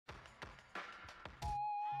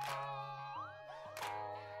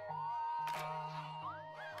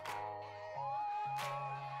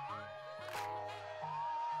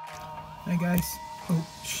Hi guys. Oh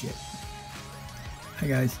shit. Hi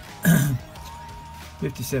guys.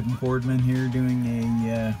 57 Boardman here doing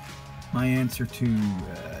a my answer to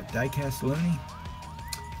Diecast Loonie.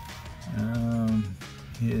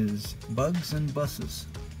 His Bugs and Buses.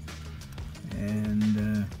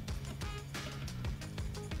 And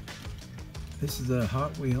this is a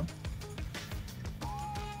Hot Wheel.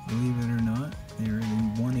 Believe it or not, they're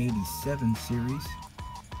the 187 series.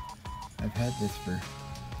 I've had this for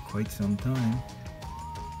quite some time.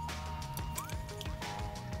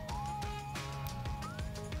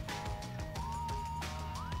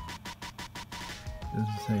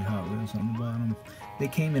 Doesn't say Hot Wheels on the bottom. They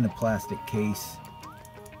came in a plastic case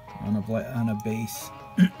on a base.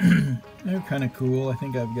 They're kind of cool. I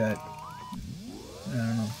think I've got, I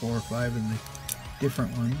don't know, 4 or 5 of the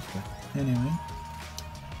different ones, but anyway.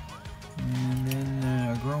 And then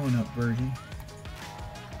a growing-up version.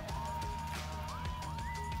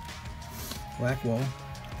 Blackwall.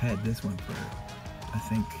 I've had this one for, I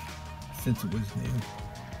think, since it was new.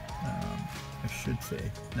 I should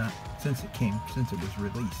say, not since it was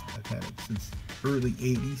released. I've had it since early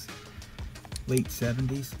 80s, late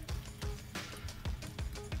 70s.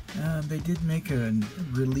 They did make a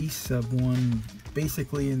release of one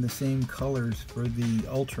basically in the same colors for the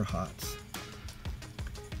Ultra Hots.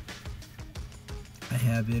 I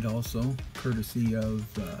have it also, courtesy of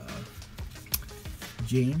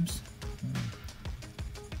James,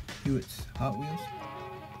 Hewitt's Hot Wheels.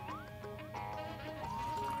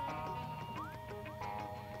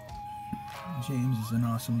 James is an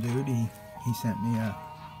awesome dude. He sent me a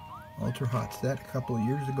Ultra Hot set a couple of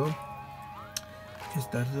years ago.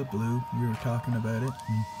 Just out of the blue, we were talking about it,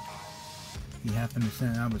 and he happened to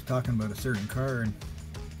send, I was talking about a certain car, and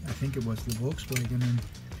I think it was the Volkswagen, and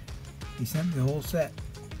he sent me the whole set.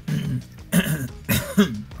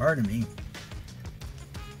 Pardon me.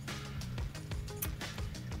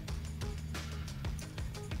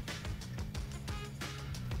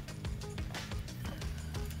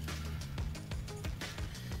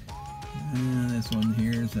 This one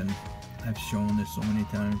here is, and I've shown this so many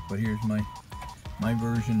times, but here's my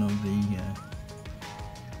version of the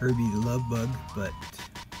Herbie the Love Bug, but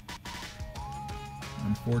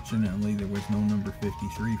unfortunately there was no number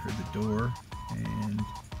 53 for the door, and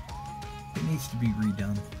it needs to be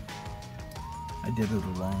redone. I did it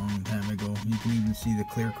a long time ago. You can even see the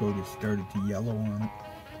clear coat has started to yellow on it.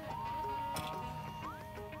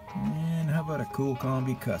 And how about a Cool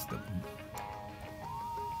Combi Custom?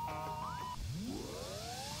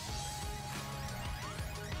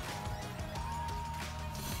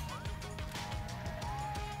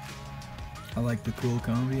 I like the Cool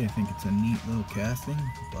Combi. I think it's a neat little casting,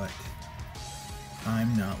 but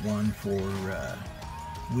I'm not one for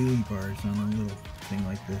wheelie bars on a little thing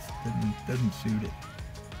like this. Doesn't suit it.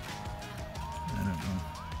 I don't know.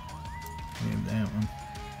 We have that one.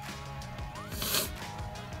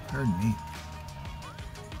 Pardon me.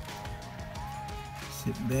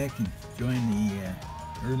 Sitting back and enjoying the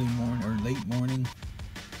early morning or late morning,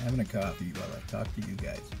 having a coffee while I talk to you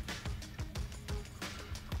guys.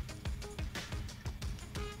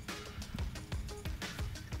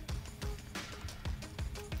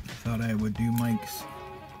 Thought I would do Mike's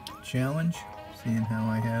challenge, seeing how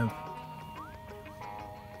I have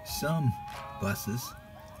some buses,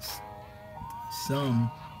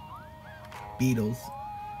 some Beetles,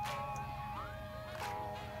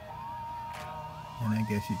 and I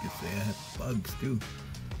guess you could say I have bugs too.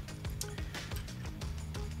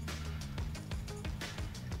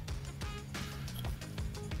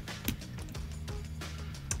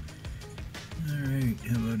 Alright,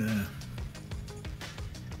 how about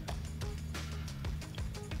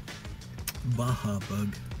Baja Bug.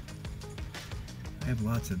 I have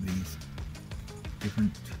lots of these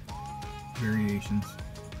different variations.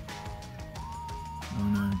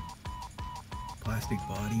 One on plastic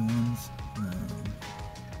body ones,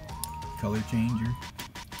 color changer,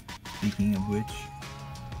 speaking of which.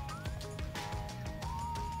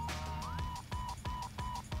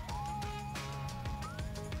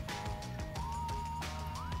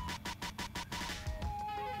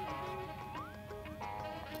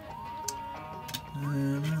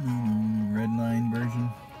 Red line version.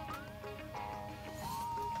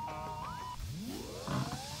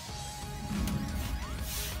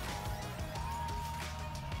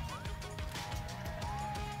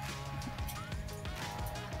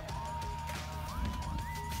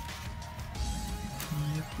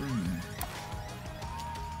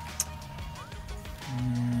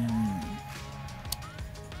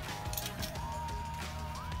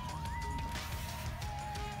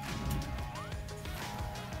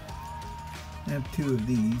 I have two of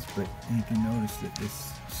these, but you can notice that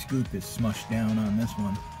this scoop is smushed down on this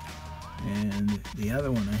one, and the other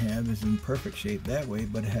one I have is in perfect shape that way,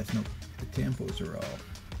 but it has no, the tampos are all.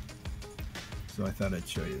 So I thought I'd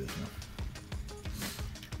show you this one.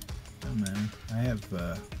 Oh man, I have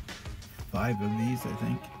 5 of these, I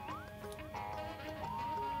think.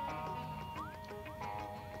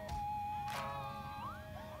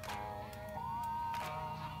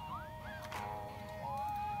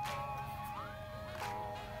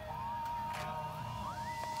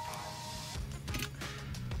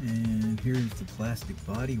 And here's the plastic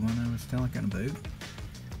body one I was talking about.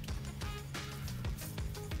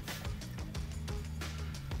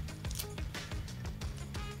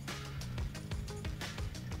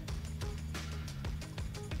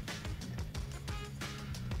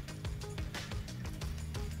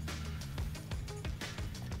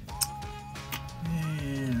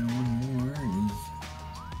 And one more is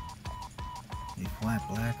a flat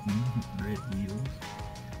black one with red wheels.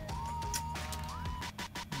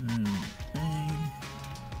 And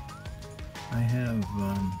I have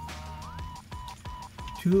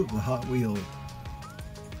 2 of the Hot Wheel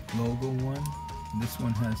logo one. This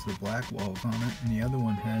one has the black walls on it, and the other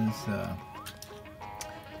one has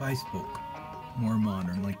 5-spoke, more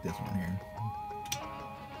modern, like this one here.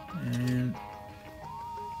 And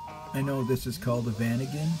I know this is called a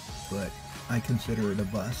Vanagon, but I consider it a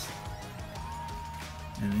bus,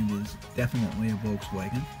 and it is definitely a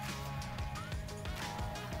Volkswagen.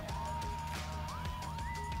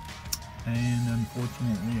 And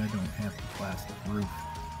unfortunately I don't have the plastic roof.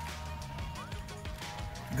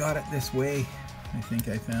 Got it this way. I think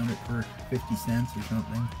I found it for 50 cents or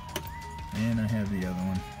something. And I have the other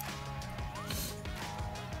one.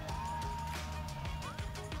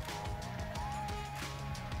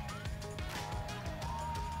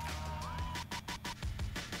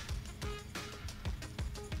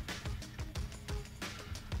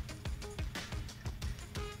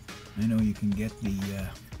 I know you can get the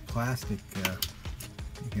plastic,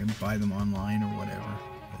 you can buy them online or whatever,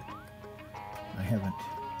 but I haven't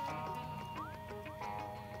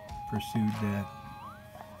pursued that.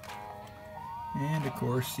 And of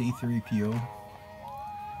course C-3PO,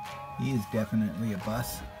 he is definitely a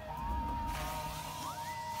bus.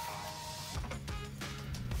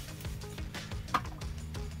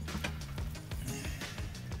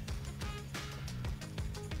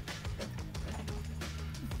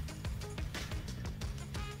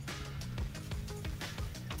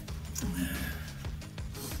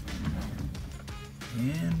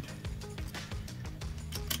 And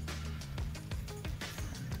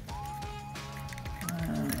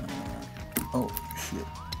oh shit,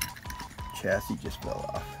 chassis just fell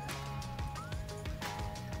off.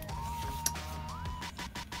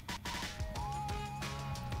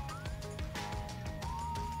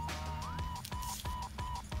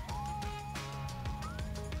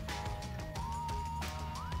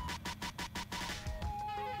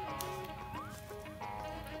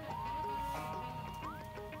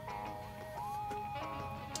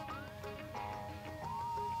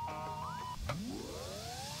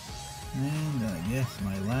 And I guess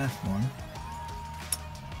my last one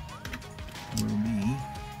will be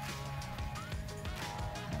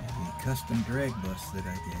a custom drag bus that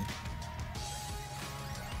I did.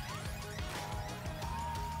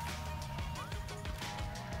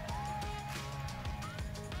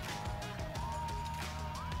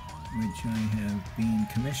 Which I have been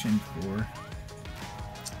commissioned for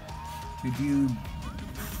to do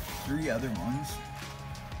 3 other ones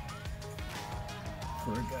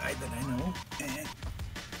for a guy that I know, and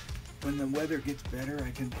when the weather gets better I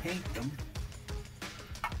can paint them,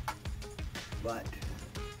 but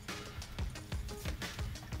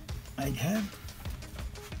I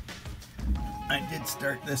did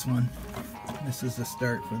start this one. This is the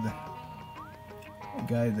start for the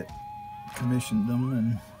guy that commissioned them,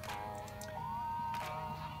 and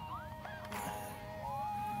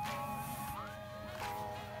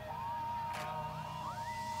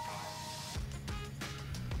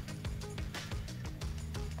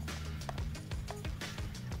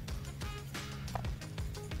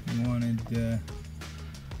he wanted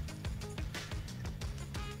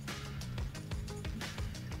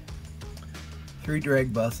 3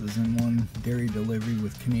 drag buses and 1 dairy delivery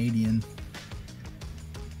with Canadian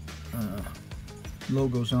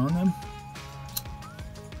logos on them.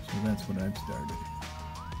 So that's what I've started.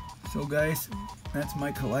 So guys, that's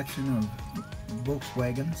my collection of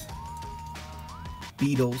Volkswagens,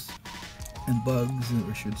 Beetles, and Bugs,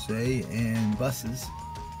 I should say, and buses.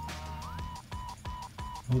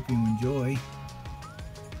 Hope you enjoy.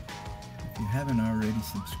 If you haven't already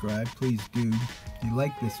subscribed, please do. If you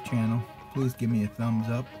like this channel, please give me a thumbs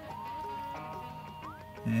up.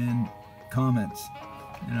 And comments.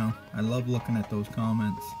 You know, I love looking at those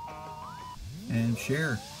comments. And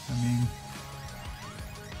share. I mean,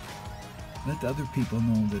 let the other people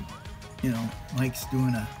know that, you know, Mike's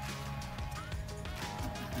doing a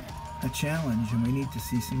challenge, and we need to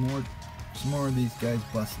see some more of these guys'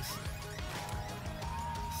 buses.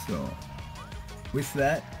 So, with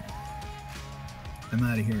that, I'm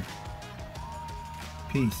out of here.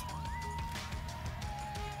 Peace.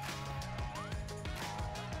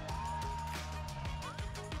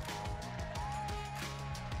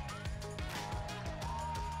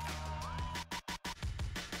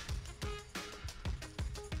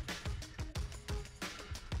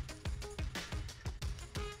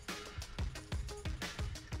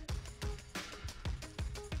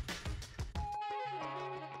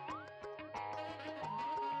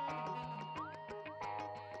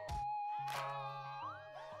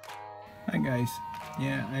 Hi guys,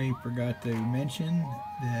 yeah, I forgot to mention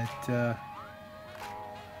that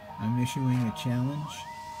I'm issuing a challenge,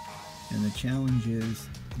 and the challenge is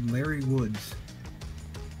Larry Wood's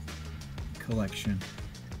collection.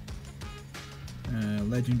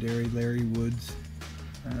 Legendary Larry Woods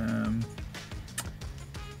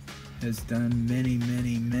has done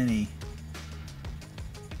many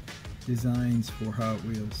designs for Hot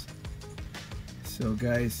Wheels. So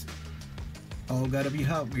guys, all gotta be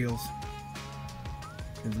Hot Wheels,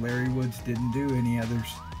 because Larry Woods didn't do any others.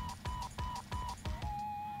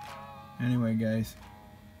 Anyway guys,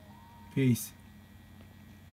 peace.